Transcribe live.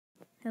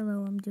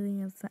Hello, I'm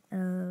doing a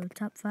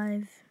top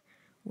 5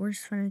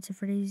 worst Five Nights at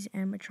Freddy's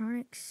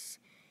animatronics,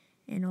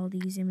 and all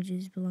these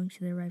images belong to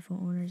their rightful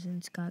owners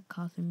and Scott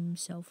Cawthon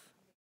himself.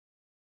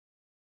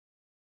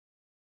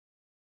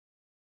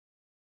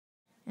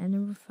 At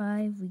number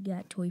 5, we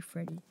got Toy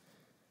Freddy.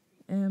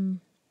 I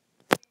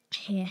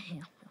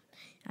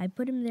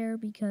put him there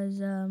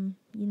because,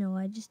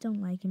 I just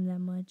don't like him that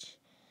much.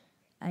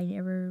 I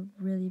never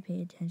really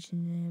pay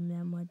attention to him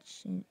that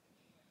much,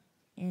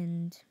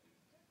 and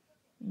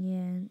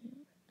yeah,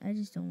 I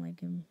just don't like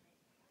him.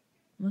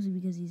 Mostly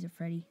because he's a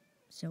Freddy.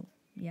 So,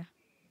 yeah.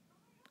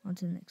 On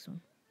to the next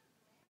one.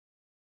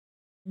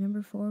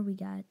 Number 4, we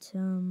got,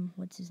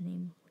 what's his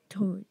name?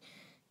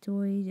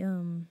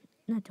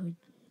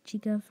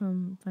 Chica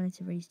from Five Nights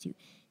at Freddy's 2.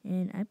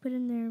 And I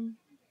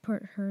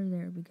put her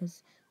there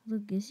because,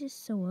 look, it's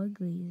just so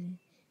ugly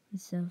and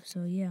stuff.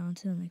 So, yeah, on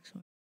to the next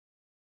one.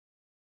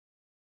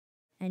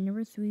 At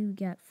number 3, we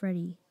got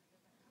Freddy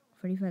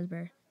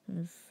Fazbear from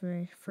the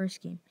first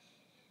game.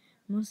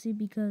 Mostly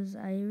because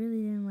I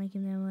really didn't like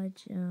him that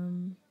much.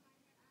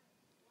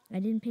 I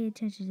didn't pay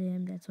attention to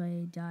him. That's why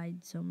I died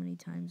so many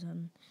times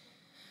on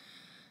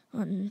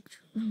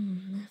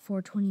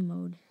 420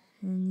 mode.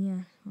 And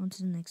yeah, on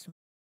to the next one.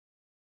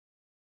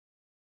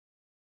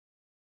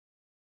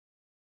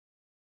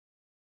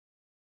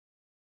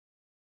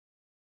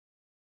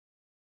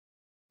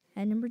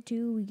 At number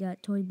 2, we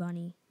got Toy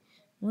Bonnie.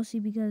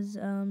 Mostly because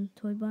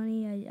Toy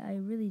Bonnie, I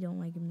really don't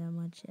like him that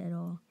much at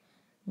all.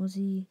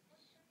 Mostly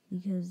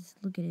because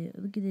look at it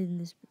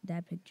in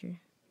that picture.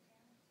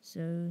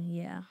 So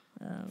yeah,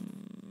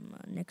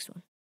 next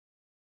one.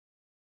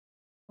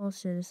 All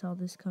should have saw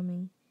this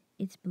coming.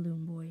 It's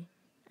Balloon Boy.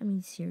 I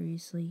mean,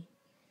 seriously.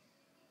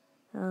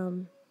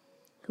 Who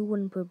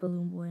wouldn't put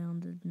Balloon Boy on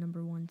the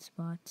number 1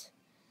 spot?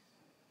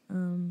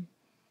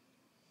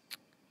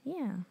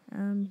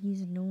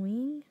 He's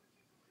annoying.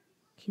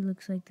 He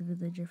looks like the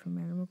villager from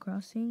Animal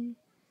Crossing.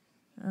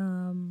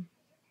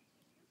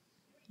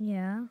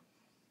 Yeah.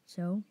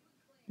 So,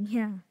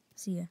 yeah.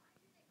 See ya.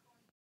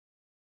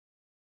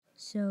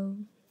 So,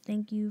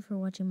 thank you for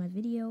watching my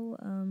video.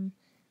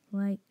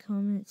 Like,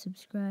 comment,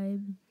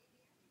 subscribe.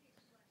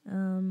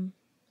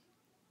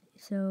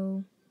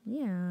 So,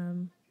 yeah.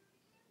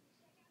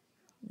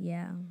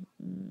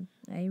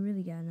 I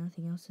really got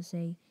nothing else to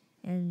say.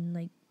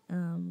 And,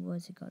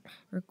 what's it called?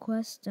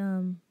 Request,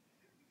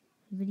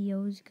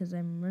 videos, because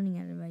I'm running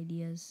out of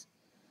ideas.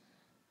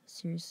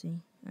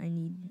 Seriously, I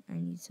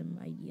need some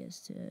ideas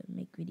to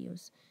make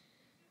videos.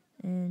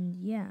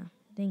 And yeah,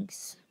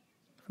 thanks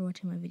for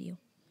watching my video.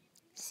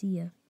 See ya.